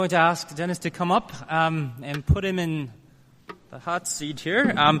I'm going to ask Dennis to come up and put him in the hot seat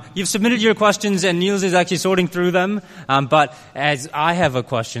here. You've submitted your questions, and Niels is actually sorting through them. But as I have a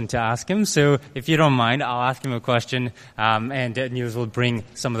question to ask him, so if you don't mind, I'll ask him a question, and Niels will bring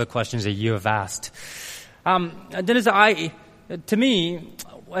some of the questions that you have asked. Dennis, to me,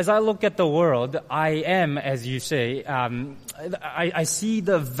 as I look at the world, I am, as you say, I see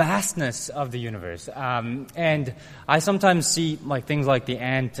the vastness of the universe, and I sometimes see like things like the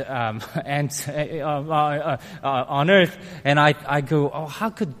ants on Earth, and I go, oh, how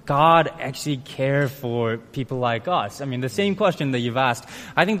could God actually care for people like us? I mean, the same question that you've asked.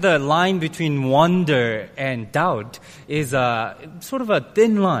 I think the line between wonder and doubt is sort of a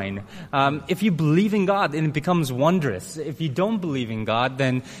thin line. If you believe in God, then it becomes wondrous. If you don't believe in God,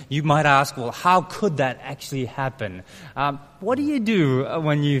 then you might ask, well, how could that actually happen? What do you do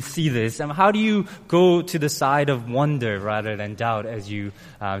when you see this? How do you go to the side of wonder rather than doubt as you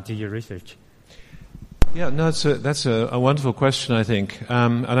do your research? Yeah, no, that's a wonderful question, I think.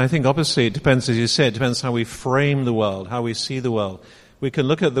 And I think obviously it depends, as you said, it depends how we frame the world, how we see the world. We can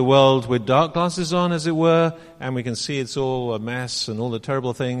look at the world with dark glasses on, as it were, and we can see it's all a mess and all the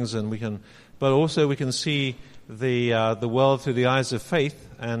terrible things, but also we can see the world through the eyes of faith,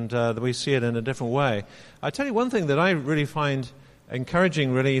 and we see it in a different way. I tell you one thing that I really find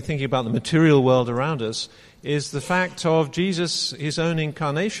encouraging, really, thinking about the material world around us, is the fact of Jesus, his own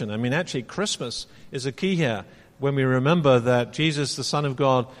incarnation. I mean, actually, Christmas is a key here. When we remember that Jesus, the Son of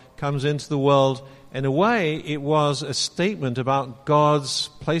God, comes into the world, in a way, it was a statement about God's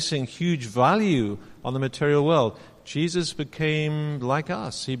placing huge value on the material world. Jesus became like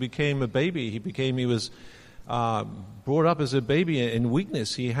us. He became a baby. He was brought up as a baby in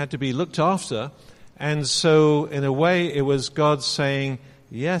weakness. He had to be looked after. And so, in a way, it was God saying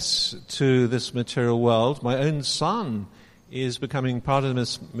yes to this material world. My own son is becoming part of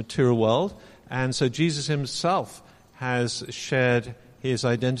this material world. And so Jesus himself has shared his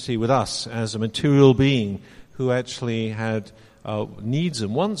identity with us as a material being who actually had needs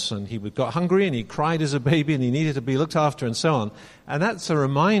and wants, and he got hungry and he cried as a baby and he needed to be looked after and so on. And that's a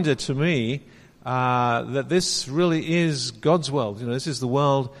reminder to me that this really is God's world. You know, this is the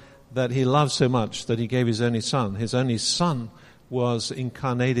world that he loves so much that he gave his only son. His only son was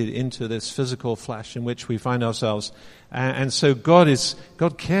incarnated into this physical flesh in which we find ourselves. And so God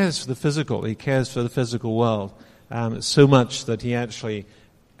cares for the physical. He cares for the physical world so much that he actually,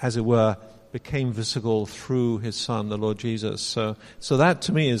 as it were, became visible through his son, the Lord Jesus. So that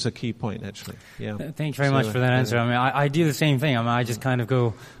to me is a key point, actually. Yeah. Thank you very much for that answer. I mean, I do the same thing. I mean, I just kind of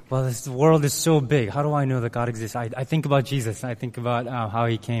go, well, this world is so big. How do I know that God exists? I think about Jesus. I think about how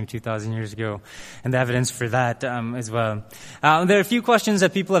he came 2,000 years ago, and the evidence for that as well. There are a few questions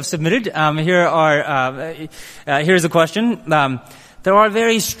that people have submitted. Here's a question. There are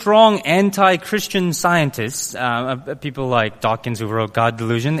very strong anti-Christian scientists, people like Dawkins who wrote God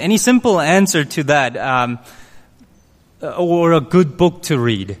Delusion. Any simple answer to that, or a good book to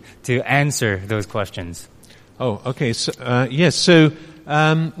read to answer those questions? Oh, okay. So, yes. So,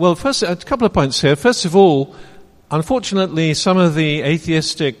 well, first, a couple of points here. First of all, unfortunately, some of the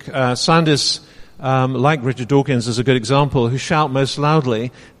atheistic scientists, like Richard Dawkins is a good example, who shout most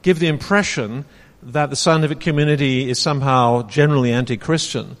loudly, give the impression that the scientific community is somehow generally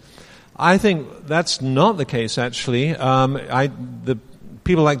anti-Christian. I think that's not the case, actually. The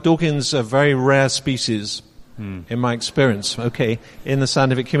people like Dawkins are very rare species, in my experience, in the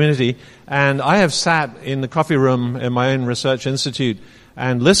scientific community. And I have sat in the coffee room in my own research institute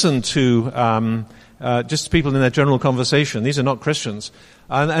and listened to just people in their general conversation. These are not Christians.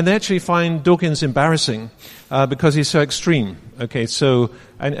 And they actually find Dawkins embarrassing because he's so extreme. Okay, so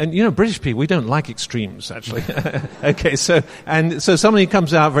and you know, British people, we don't like extremes actually. Okay, so somebody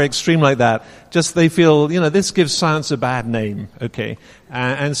comes out very extreme like that, just they feel, you know, this gives science a bad name. Okay,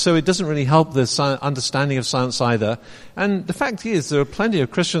 and so it doesn't really help the understanding of science either. And the fact is, there are plenty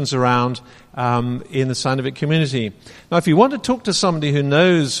of Christians around in the scientific community. Now, if you want to talk to somebody who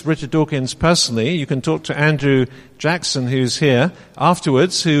knows Richard Dawkins personally, you can talk to Andrew Jackson, who's here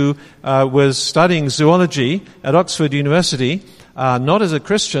afterwards, who was studying zoology at Oxford University, not as a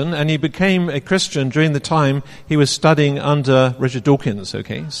Christian, and he became a Christian during the time he was studying under Richard Dawkins.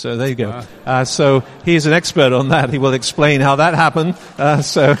 Okay, so there you go. So he's an expert on that. He will explain how that happened.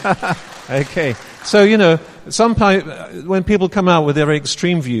 Okay. So, you know, sometimes when people come out with their very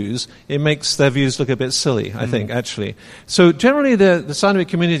extreme views, it makes their views look a bit silly, I think, actually. So generally the scientific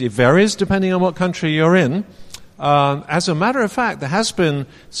community varies depending on what country you're in. as a matter of fact, there has been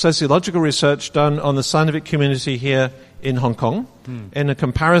sociological research done on the scientific community here in Hong Kong, in a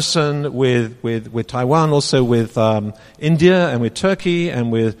comparison with Taiwan, also with India and with Turkey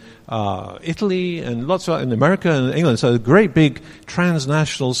and with Italy and lots of in America and England. So a great big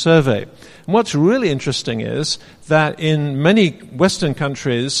transnational survey. And what's really interesting is that in many Western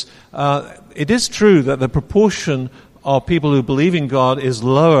countries, it is true that the proportion of people who believe in God is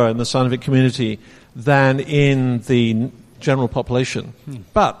lower in the scientific community than in the general population.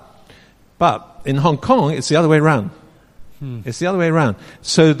 But in Hong Kong, it's the other way around. It's the other way around.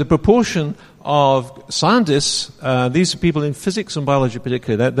 So the proportion of scientists, these are people in physics and biology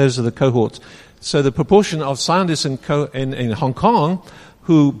particularly, those are the cohorts. So the proportion of scientists in Hong Kong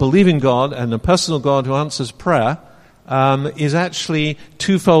who believe in God and a personal God who answers prayer is actually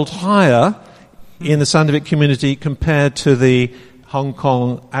twofold higher in the scientific community compared to the Hong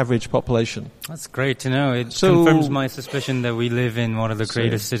Kong average population. That's great to know. It confirms my suspicion that we live in one of the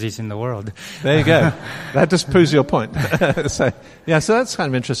greatest cities in the world. There you go. That just proves your point. So that's kind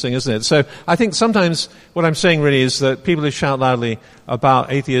of interesting, isn't it? So I think sometimes what I'm saying really is that people who shout loudly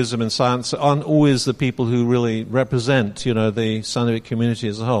about atheism and science aren't always the people who really represent, the scientific community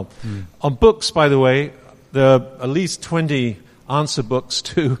as a whole. On books, by the way, there are at least 20 answer books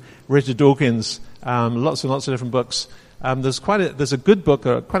to Richard Dawkins, lots and lots of different books. There's a good book,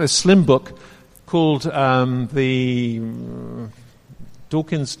 quite a slim book, called the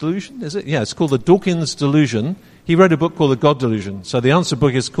Dawkins Delusion, is it? Yeah, it's called the Dawkins Delusion. He wrote a book called The God Delusion. So the answer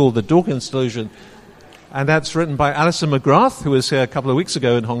book is called the Dawkins Delusion. And that's written by Alison McGrath, who was here a couple of weeks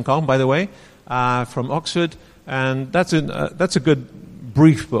ago in Hong Kong, by the way, from Oxford. And that's a good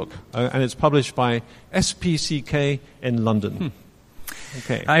brief book. And it's published by SPCK in London.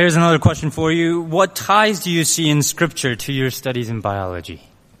 Okay. Here's another question for you. What ties do you see in Scripture to your studies in biology?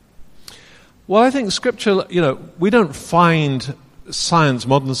 Well, I think Scripture, we don't find science,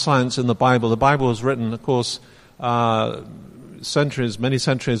 modern science in the Bible. The Bible was written, of course, many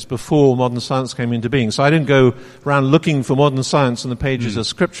centuries before modern science came into being. So I didn't go around looking for modern science in the pages of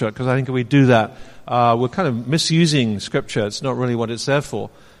Scripture, because I think if we do that, we're kind of misusing Scripture. It's not really what it's there for.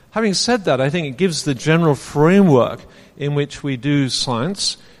 Having said that, I think it gives the general framework in which we do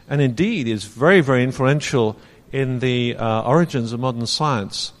science, and indeed is very, very influential in the origins of modern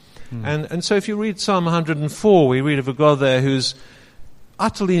science. And so if you read Psalm 104, we read of a God there who's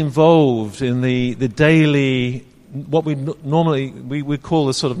utterly involved in the daily, what we normally we call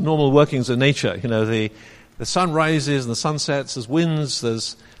the sort of normal workings of nature. The sun rises and the sun sets, there's winds,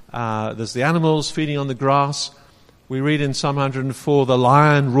 there's the animals feeding on the grass. We read in Psalm 104, the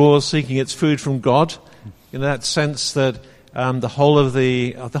lion roars seeking its food from God, in that sense that the whole of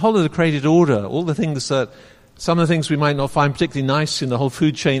the created order, all the things that, some of the things we might not find particularly nice in the whole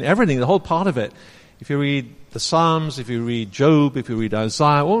food chain, everything, the whole part of it. If you read the Psalms, if you read Job, if you read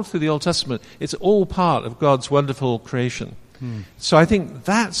Isaiah, all through the Old Testament, it's all part of God's wonderful creation. So I think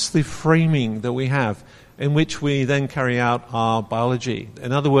that's the framing that we have in which we then carry out our biology.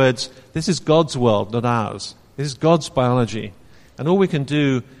 In other words, this is God's world, not ours. This is God's biology. And all we can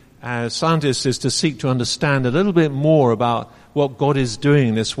do as scientists is to seek to understand a little bit more about what God is doing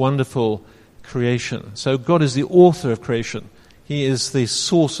in this wonderful creation. So God is the author of creation. He is the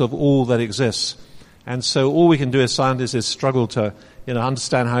source of all that exists. And so all we can do as scientists is struggle to,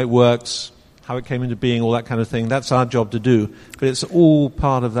 understand how it works, how it came into being, all that kind of thing. That's our job to do. But it's all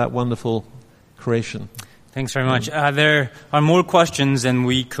part of that wonderful creation. Thanks very much. There are more questions than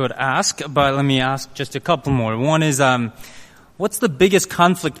we could ask, but let me ask just a couple more. One is, what's the biggest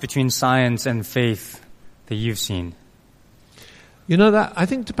conflict between science and faith that you've seen? That I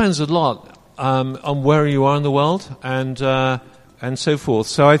think depends a lot on where you are in the world and so forth.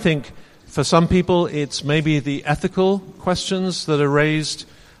 So I think for some people it's maybe the ethical questions that are raised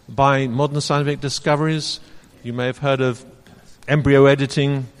by modern scientific discoveries. You may have heard of embryo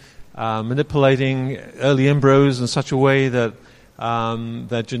editing, manipulating early embryos in such a way that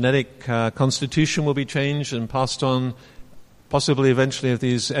their genetic constitution will be changed and passed on, possibly eventually if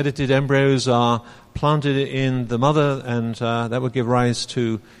these edited embryos are planted in the mother, and that would give rise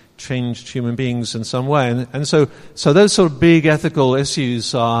to changed human beings in some way. And so those sort of big ethical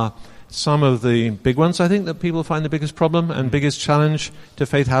issues are some of the big ones, I think, that people find the biggest problem and biggest challenge to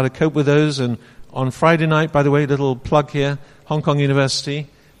faith, how to cope with those. And on Friday night, by the way, little plug here, Hong Kong University,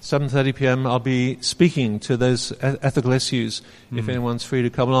 7:30 p.m., I'll be speaking to those ethical issues if anyone's free to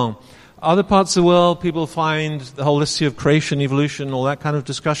come along. Other parts of the world, people find the whole issue of creation, evolution, all that kind of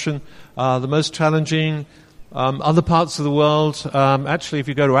discussion the most challenging. Other parts of the world, actually, if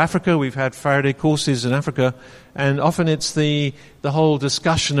you go to Africa, we've had Faraday courses in Africa, and often it's the whole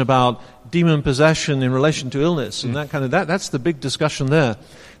discussion about demon possession in relation to illness and that's the big discussion there.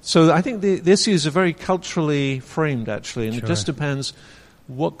 So I think the issues are very culturally framed, actually, and It just depends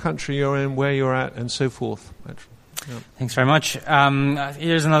what country you're in, where you're at, and so forth. Actually. Yeah. Thanks very much.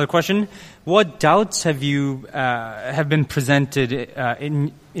 Here's another question: what doubts have been presented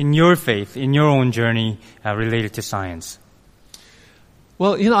in your faith, in your own journey related to science?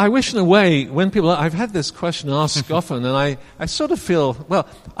 Well, I wish in a way, I've had this question asked often, and I sort of feel,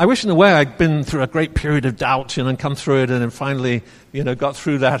 I wish in a way I'd been through a great period of doubt, and come through it, and then finally, got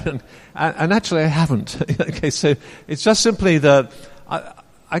through that, and actually I haven't. Okay, so it's just simply that,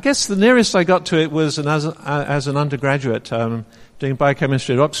 I guess the nearest I got to it was as an undergraduate, doing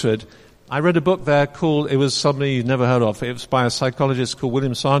biochemistry at Oxford. I read a book there it was somebody you'd never heard of. It was by a psychologist called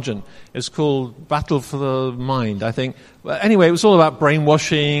William Sargent. It's called Battle for the Mind, I think. But anyway, it was all about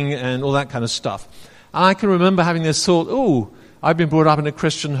brainwashing and all that kind of stuff. And I can remember having this thought, I've been brought up in a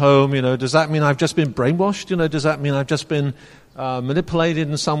Christian home, does that mean I've just been brainwashed? Does that mean I've just been manipulated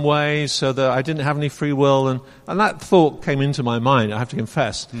in some way so that I didn't have any free will? And that thought came into my mind, I have to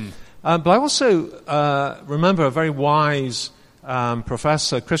confess. But I also remember a very wise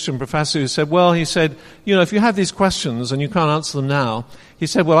Christian professor who said, if you have these questions and you can't answer them now, he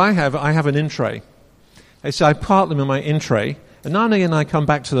said, I have an in-tray. He said, I park them in my in-tray, and now and again I come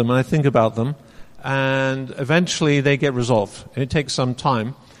back to them and I think about them, and eventually they get resolved. And it takes some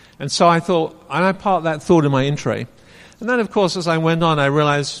time. And so I parked that thought in my in-tray. And then, of course, as I went on, I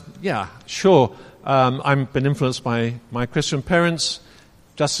realized, I've been influenced by my Christian parents,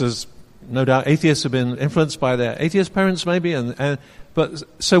 just as no doubt atheists have been influenced by their atheist parents, maybe. But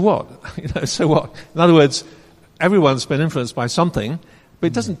so what? So what? In other words, everyone's been influenced by something, but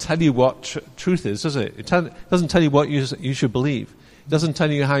it doesn't tell you what truth is, does it? It doesn't tell you what you should believe. It doesn't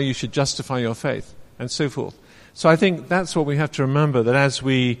tell you how you should justify your faith, and so forth. So I think that's what we have to remember, that as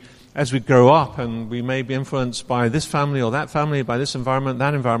we grow up, and we may be influenced by this family or that family, by this environment,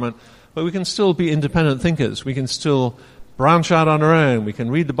 that environment, but we can still be independent thinkers. We can still branch out on our own. We can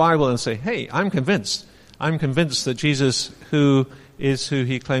read the Bible and say, hey, I'm convinced that Jesus who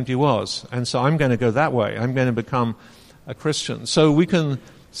he claimed he was, and so I'm going to go that way. I'm going to become a Christian. So we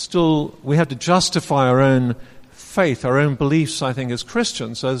have to justify our own faith, our own beliefs, I think, as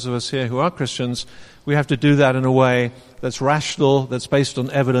Christians. Those of us here who are Christians, we have to do that in a way that's rational, that's based on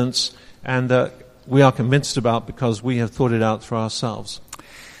evidence, and that we are convinced about because we have thought it out for ourselves.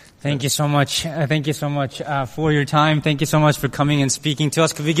 Thank you so much. Thank you so much for your time. Thank you so much for coming and speaking to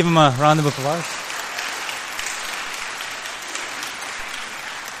us. Could we give him a round of applause?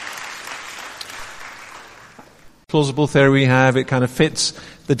 Plausible theory we have, it kind of fits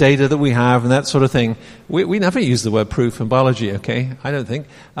the data that we have and that sort of thing. We never use the word proof in biology, okay? I don't think.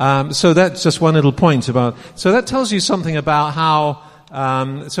 So that's just one little point so that tells you something about how,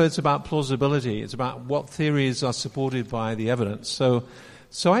 so it's about plausibility. It's about what theories are supported by the evidence.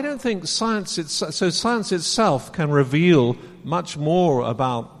 So I don't think science itself can reveal much more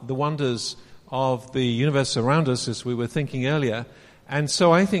about the wonders of the universe around us, as we were thinking earlier. And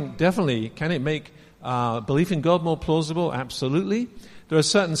so I think definitely, can it make belief in God more plausible? Absolutely. There are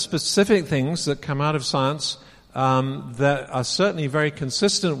certain specific things that come out of science that are certainly very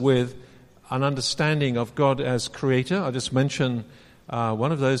consistent with an understanding of God as creator. I'll just mention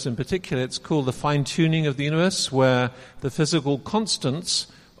one of those in particular. It's called the fine-tuning of the universe, where the physical constants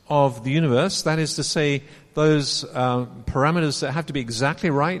of the universe, that is to say, those parameters that have to be exactly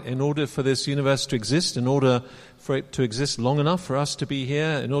right in order for this universe to exist, in order for it to exist long enough for us to be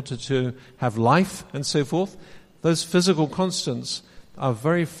here, in order to have life and so forth, those physical constants are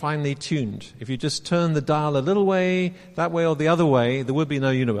very finely tuned. If you just turn the dial a little way, that way or the other way, there would be no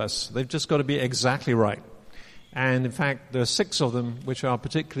universe. They've just got to be exactly right. And in fact, there are 6 of them which are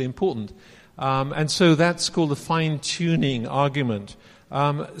particularly important. And so that's called the fine-tuning argument.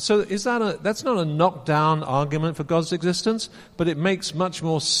 So that's not a knockdown argument for God's existence, but it makes much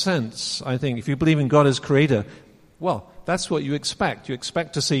more sense, I think. If you believe in God as creator, well, that's what you expect. You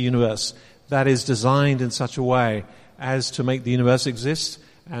expect to see a universe that is designed in such a way as to make the universe exist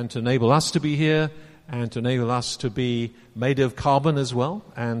and to enable us to be here and to enable us to be made of carbon as well,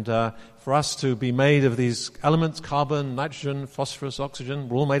 and for us to be made of these elements, carbon, nitrogen, phosphorus, oxygen.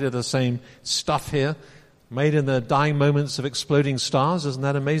 We're all made of the same stuff here, made in the dying moments of exploding stars. Isn't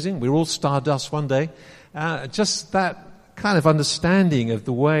that amazing? We're all stardust one day. Just that kind of understanding of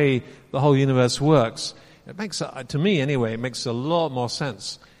the way the whole universe works, it makes, to me anyway, it makes a lot more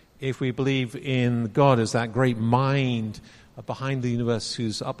sense if we believe in God as that great mind behind the universe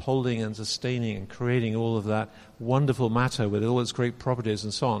who's upholding and sustaining and creating all of that wonderful matter with all its great properties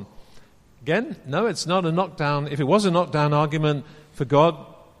and so on. Again, no, it's not a knockdown. If it was a knockdown argument for God,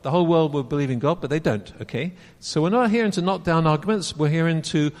 the whole world would believe in God, but they don't, okay? So we're not here into knockdown arguments. We're here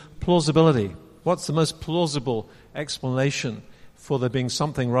into plausibility. What's the most plausible explanation for there being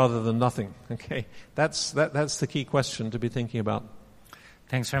something rather than nothing, okay? That's the key question to be thinking about.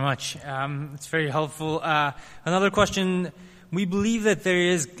 Thanks very much. It's very helpful. Another question. We believe that there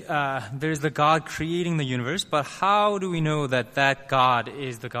is the God creating the universe, but how do we know that God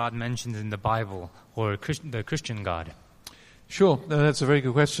is the God mentioned in the Bible or the Christian God? Sure, that's a very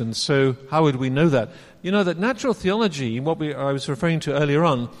good question. So how would we know that? You know that natural theology, I was referring to earlier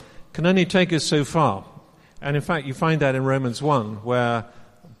on, can only take us so far. And in fact, you find that in Romans 1, where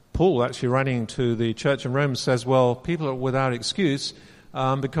Paul, actually writing to the church in Rome, says, well, people are without excuse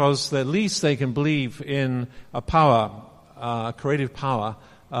because at least they can believe in a power, creative power,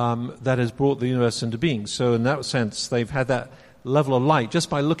 that has brought the universe into being. So in that sense, they've had that level of light just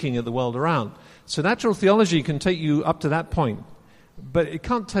by looking at the world around. So natural theology can take you up to that point, but it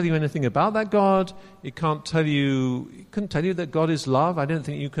can't tell you anything about that God. It couldn't tell you that God is love. I don't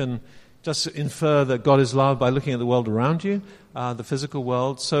think you can just infer that God is love by looking at the world around you, the physical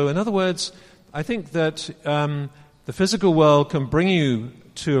world. So in other words, I think that the physical world can bring you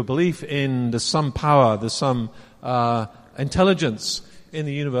to a belief in there's some power, there's some intelligence in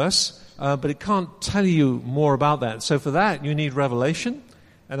the universe, but it can't tell you more about that. So for that, you need revelation,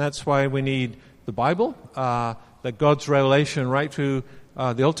 and that's why we need the Bible, that God's revelation right through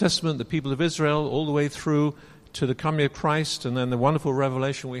the Old Testament, the people of Israel, all the way through to the coming of Christ, and then the wonderful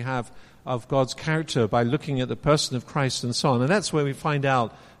revelation we have of God's character by looking at the person of Christ and so on. And that's where we find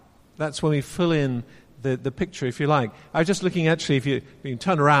out, that's when we fill in the picture, if you like. I was just looking, actually, if you can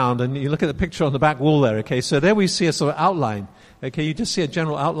turn around and you look at the picture on the back wall there, okay, so there we see a sort of outline. Okay, you just see a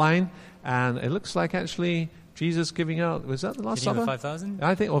general outline, and it looks like actually Jesus giving out, was that the Last Supper? Feeding the 5,000?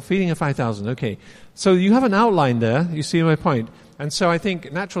 I think, or feeding the 5,000, okay. So you have an outline there, you see my point. And so I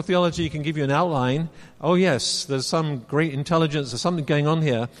think natural theology can give you an outline. Oh yes, there's some great intelligence, there's something going on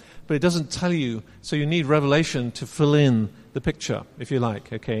here, but it doesn't tell you. So you need revelation to fill in the picture, if you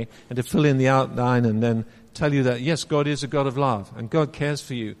like, okay, and to fill in the outline and then tell you that, yes, God is a God of love, and God cares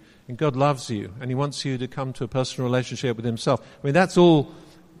for you, and God loves you, and He wants you to come to a personal relationship with Himself. I mean, that's all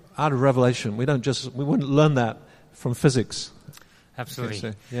out of revelation. We wouldn't learn that from physics. Absolutely.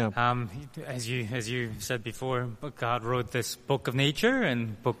 Okay, so, yeah. As you said before, God wrote this book of nature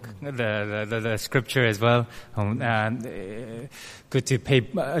and the scripture as well. Good to pay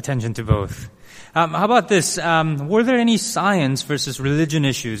attention to both. How about this? Were there any science versus religion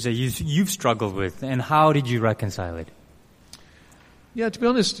issues that you've struggled with, and how did you reconcile it? Yeah, to be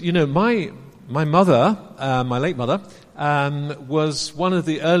honest, you know, my mother, my late mother, was one of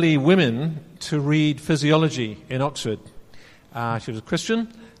the early women to read physiology in Oxford. She was a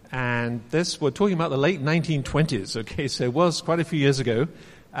Christian, and we're talking about the late 1920s, okay, so it was quite a few years ago.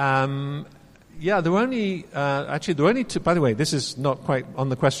 There were only two, by the way, this is not quite on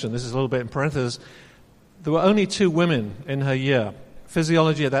the question, this is a little bit in parentheses. There were only 2 women in her year.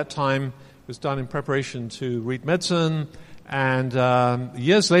 Physiology at that time was done in preparation to read medicine, and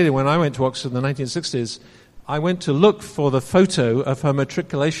years later, when I went to Oxford in the 1960s, I went to look for the photo of her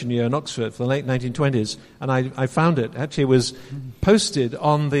matriculation year in Oxford for the late 1920s, and I found it. Actually, it was posted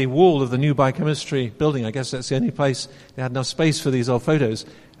on the wall of the new biochemistry building. I guess that's the only place they had enough space for these old photos.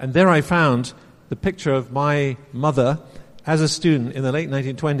 And there I found the picture of my mother as a student in the late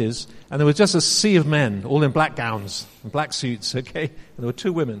 1920s, and there was just a sea of men, all in black gowns and black suits, okay? And there were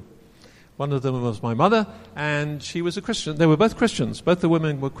 2 women. One of them was my mother, and she was a Christian. They were both Christians. Both the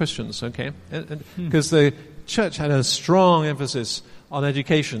women were Christians, okay? Because the church had a strong emphasis on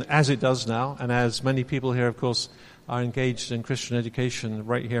education, as it does now, and as many people here, of course, are engaged in Christian education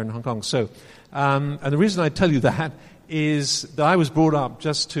right here in Hong Kong. So, and the reason I tell you that is that I was brought up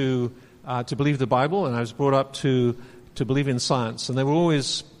just to believe the Bible, and I was brought up to believe in science, and they were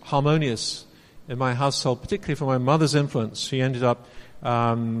always harmonious in my household, particularly from my mother's influence. She ended up,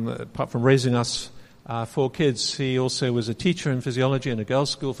 apart from raising us 4 kids, he also was a teacher in physiology in a girls'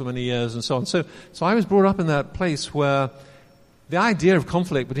 school for many years and so on. So I was brought up in that place where the idea of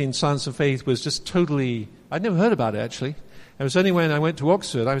conflict between science and faith was just totally, I'd never heard about it actually. It was only when I went to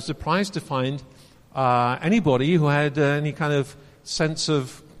Oxford, I was surprised to find anybody who had any kind of sense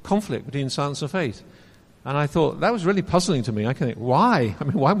of conflict between science and faith. And I thought, that was really puzzling to me. I can think, why? I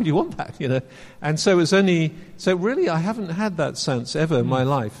mean, why would you want that, you know? And so really I haven't had that sense ever in my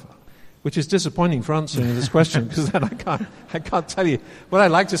life. which is disappointing for answering this question, because then I can't tell you. What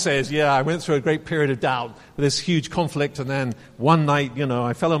I'd like to say is, I went through a great period of doubt, with this huge conflict, and then one night,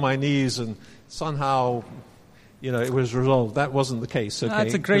 I fell on my knees, and somehow, it was resolved. That wasn't the case. Okay?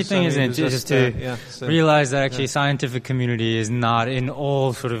 That's a great thing, isn't it? Just to realize that actually scientific community is not in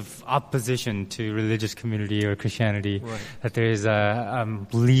all sort of opposition to religious community or Christianity. Right. That there is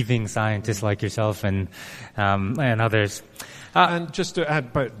believing scientists like yourself and others. And just to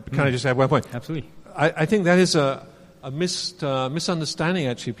add, can I just add one point? Absolutely. I think that is a misunderstanding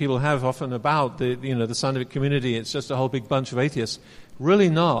actually people have often about the scientific community. It's just a whole big bunch of atheists.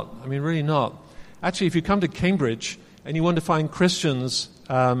 Really not. I mean, really not. Actually, if you come to Cambridge and you want to find Christians,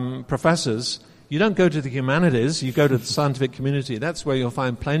 professors, you don't go to the humanities, you go to the scientific community. That's where you'll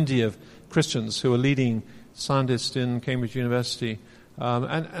find plenty of Christians who are leading scientists in Cambridge University.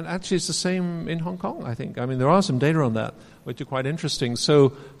 And actually it's the same in Hong Kong, I think. I mean, there are some data on that, which are quite interesting.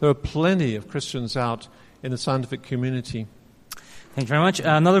 So there are plenty of Christians out in the scientific community. Thank you very much.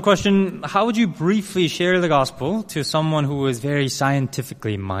 Another question. How would you briefly share the gospel to someone who is very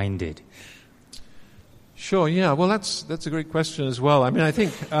scientifically minded? Sure, yeah. Well, that's a great question as well. I mean, I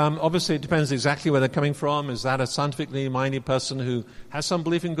think obviously it depends exactly where they're coming from. Is that a scientifically minded person who has some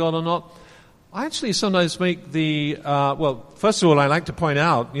belief in God or not? I actually sometimes make first of all, I like to point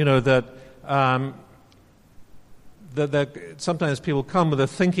out, that sometimes people come with a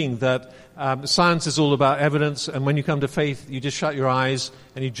thinking that science is all about evidence, and when you come to faith, you just shut your eyes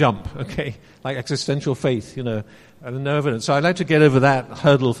and you jump, okay? Like existential faith, and no evidence. So I'd like to get over that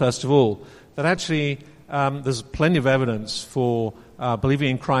hurdle, first of all, that actually there's plenty of evidence for believing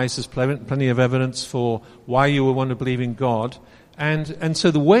in Christ. There's plenty of evidence for why you would want to believe in God. And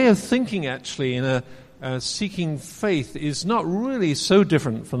so the way of thinking actually in a seeking faith is not really so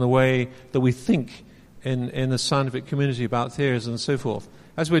different from the way that we think in the scientific community about theories and so forth.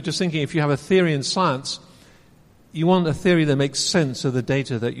 As we're just thinking, if you have a theory in science, you want a theory that makes sense of the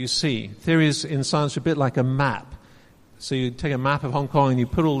data that you see. Theories in science are a bit like a map. So you take a map of Hong Kong and you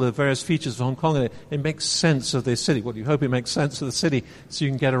put all the various features of Hong Kong in it. It makes sense of the city. Well, you hope it makes sense of the city so you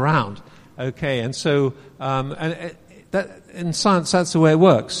can get around. Okay, and so that in science, that's the way it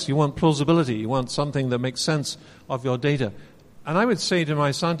works. You want plausibility. You want something that makes sense of your data. And I would say to my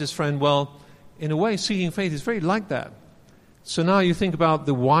scientist friend, well, in a way, seeking faith is very like that. So now you think about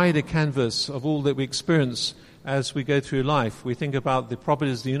the wider canvas of all that we experience as we go through life. We think about the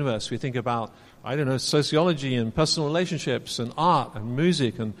properties of the universe. We think about, sociology and personal relationships and art and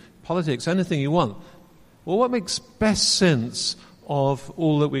music and politics, anything you want. Well, what makes best sense of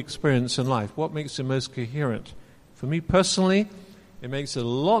all that we experience in life? What makes it most coherent? For me personally, it makes it a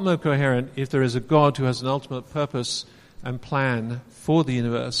lot more coherent if there is a God who has an ultimate purpose and plan for the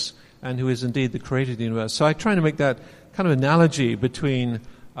universe and who is indeed the creator of the universe. So I try to make that kind of analogy between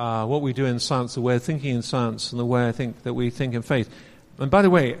what we do in science, the way of thinking in science, and the way I think that we think in faith. And by the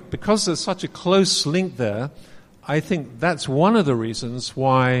way, because there's such a close link there, I think that's one of the reasons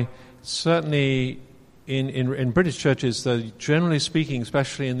why certainly in British churches, generally speaking,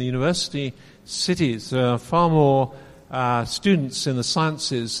 especially in the university cities, there are far more students in the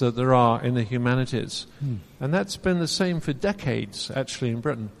sciences than there are in the humanities. And that's been the same for decades, actually, in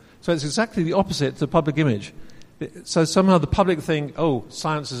Britain. So it's exactly the opposite to the public image. So somehow the public think,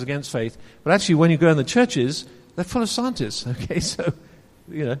 science is against faith. But actually, when you go in the churches, they're full of scientists, okay? So,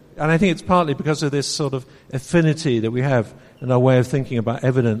 and I think it's partly because of this sort of affinity that we have in our way of thinking about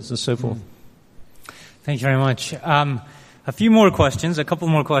evidence and so forth. Thank you very much. A couple more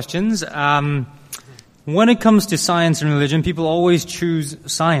questions. When it comes to science and religion, people always choose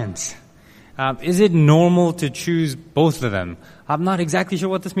science. Is it normal to choose both of them? I'm not exactly sure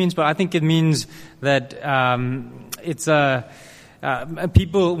what this means, but I think it means that it's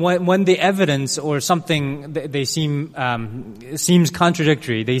people when the evidence or something they seems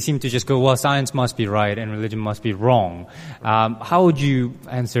contradictory, they seem to just go, well, science must be right and religion must be wrong. How would you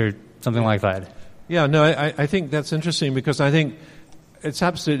answer something like that? Yeah, no, I think that's interesting because I think it's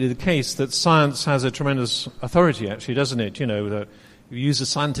absolutely the case that science has a tremendous authority, actually, doesn't it? That you use a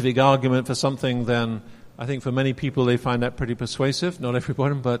scientific argument for something, then I think for many people they find that pretty persuasive. Not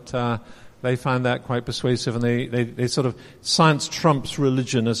everyone, but they find that quite persuasive, and they sort of, science trumps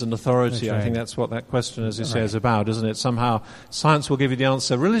religion as an authority. Right. I think that's what that question, as you say, is about, isn't it? Somehow science will give you the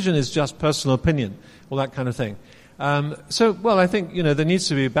answer. Religion is just personal opinion, all that kind of thing. I think, there needs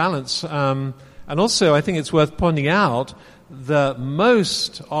to be a balance. And also, I think it's worth pointing out that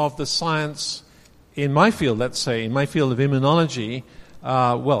most of the science in my field, let's say, in my field of immunology,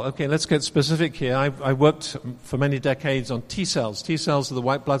 let's get specific here. I worked for many decades on T cells. T cells are the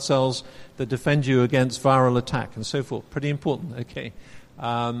white blood cells that defend you against viral attack and so forth. Pretty important, okay.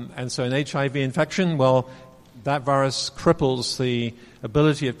 And so an HIV infection, well, that virus cripples the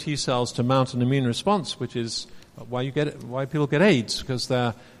ability of T cells to mount an immune response, which is why people get AIDS, because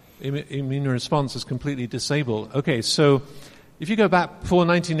their immune response is completely disabled. Okay, so if you go back before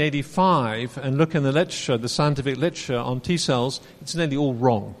 1985 and look in the literature, the scientific literature on T cells, it's nearly all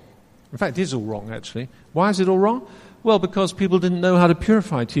wrong. In fact, it is all wrong, actually. Why is it all wrong? Well, because people didn't know how to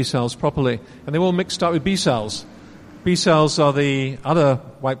purify T cells properly, and they were all mixed up with B cells. B cells are the other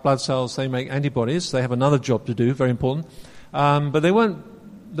white blood cells. They make antibodies. They have another job to do, very important. But there weren't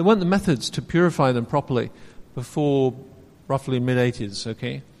the methods to purify them properly before roughly mid-80s,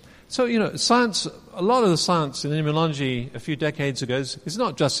 okay? So, science, a lot of the science in immunology a few decades ago is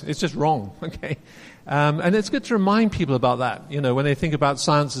it's just wrong, okay? And it's good to remind people about that, when they think about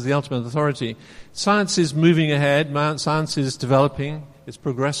science as the ultimate authority. Science is moving ahead, science is developing, it's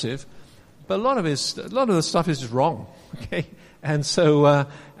progressive, but a lot of the stuff is just wrong, okay? And so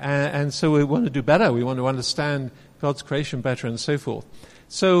we want to do better, we want to understand God's creation better and so forth.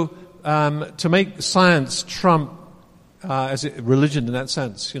 So, to make science trump as a religion in that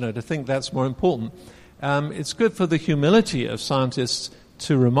sense, to think that's more important, it's good for the humility of scientists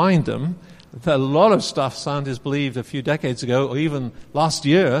to remind them that a lot of stuff scientists believed a few decades ago, or even last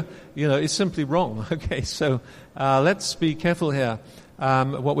year, is simply wrong. Okay, so let's be careful here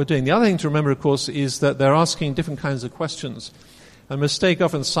what we're doing. The other thing to remember, of course, is that they're asking different kinds of questions. A mistake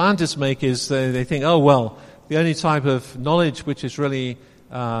often scientists make is they think, oh, well, the only type of knowledge which is really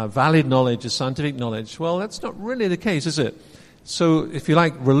valid knowledge is scientific knowledge. Well, that's not really the case, is it? So, if you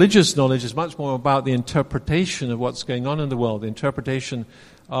like, religious knowledge is much more about the interpretation of what's going on in the world, the interpretation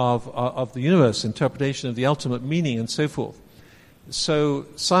of the universe, interpretation of the ultimate meaning, and so forth. So,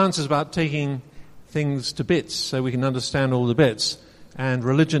 science is about taking things to bits so we can understand all the bits, and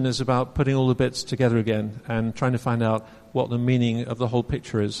religion is about putting all the bits together again and trying to find out what the meaning of the whole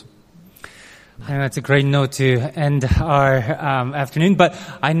picture is. I think that's a great note to end our afternoon, but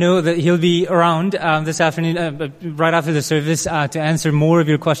I know that he'll be around this afternoon, right after the service, to answer more of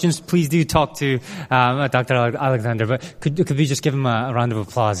your questions. Please do talk to Dr. Alexander, but could we just give him a round of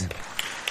applause?